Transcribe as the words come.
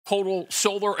total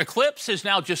solar eclipse is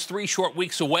now just 3 short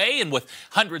weeks away, and with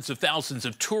hundreds of thousands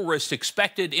of tourists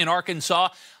expected in Arkansas,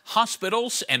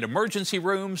 hospitals and emergency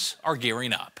rooms are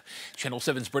gearing up. Channel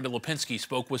 7's Brenda Lipinski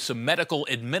spoke with some medical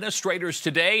administrators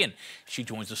today, and she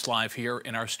joins us live here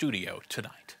in our studio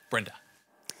tonight. Brenda.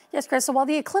 Yes, Chris. So while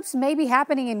the eclipse may be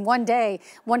happening in one day,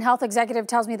 one health executive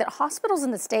tells me that hospitals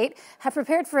in the state have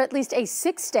prepared for at least a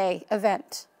 6-day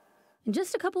event. In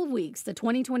just a couple of weeks, the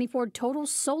 2024 total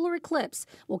solar eclipse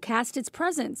will cast its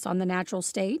presence on the natural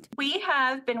state. We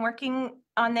have been working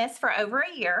on this for over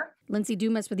a year. Lindsay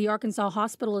Dumas with the Arkansas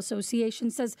Hospital Association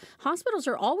says hospitals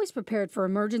are always prepared for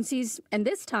emergencies, and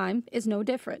this time is no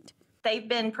different. They've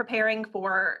been preparing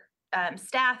for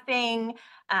staffing,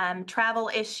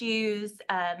 travel issues,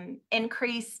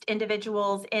 increased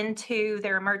individuals into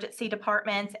their emergency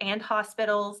departments and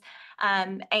hospitals,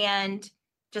 and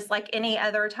just like any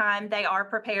other time, they are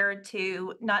prepared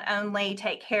to not only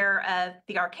take care of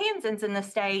the Arkansans in the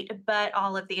state, but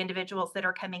all of the individuals that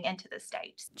are coming into the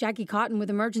state. Jackie Cotton with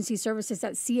Emergency Services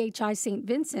at CHI St.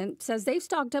 Vincent says they've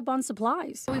stocked up on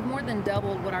supplies. We've more than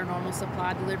doubled what our normal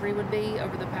supply delivery would be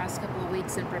over the past couple of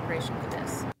weeks in preparation for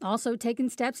this. Also taken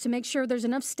steps to make sure there's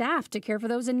enough staff to care for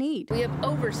those in need. We have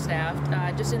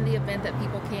overstaffed just in the event that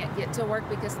people can't get to work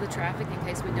because of the traffic, in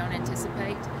case we don't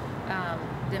anticipate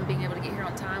them being able to get here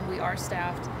on time. We are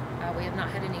staffed. We have not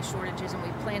had any shortages, and we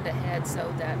planned ahead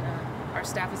so that our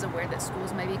staff is aware that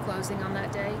schools may be closing on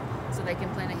that day, so they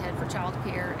can plan ahead for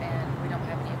childcare and we don't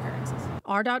have any occurrences.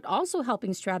 RDOT also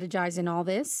helping strategize in all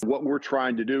this. What we're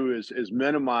trying to do is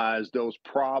minimize those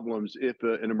problems if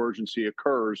an emergency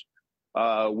occurs.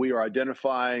 We are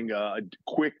identifying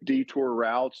quick detour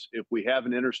routes. If we have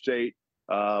an interstate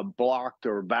blocked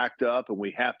or backed up and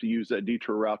we have to use that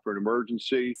detour route for an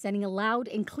emergency. Sending a loud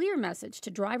and clear message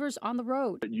to drivers on the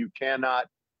road. You cannot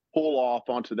pull off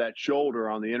onto that shoulder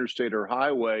on the interstate or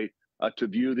highway to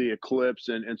view the eclipse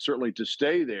and certainly to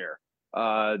stay there.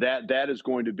 That is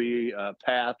going to be a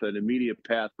path, an immediate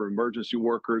path for emergency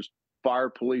workers, fire,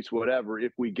 police, whatever,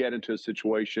 if we get into a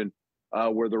situation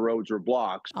where the roads are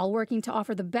blocked. All working to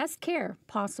offer the best care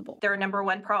possible. Their number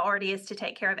one priority is to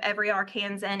take care of every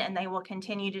Arkansan, and they will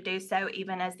continue to do so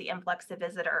even as the influx of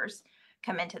visitors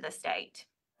come into the state.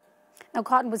 Now,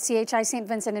 Cotton with CHI St.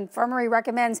 Vincent Infirmary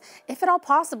recommends, if at all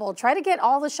possible, try to get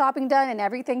all the shopping done and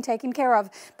everything taken care of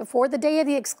before the day of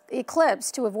the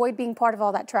eclipse to avoid being part of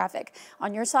all that traffic.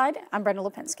 On your side, I'm Brenda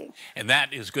Lipinski. And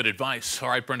that is good advice. All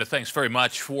right, Brenda, thanks very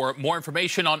much. For more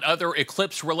information on other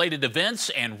eclipse-related events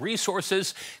and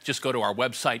resources, just go to our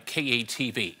website,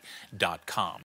 katv.com.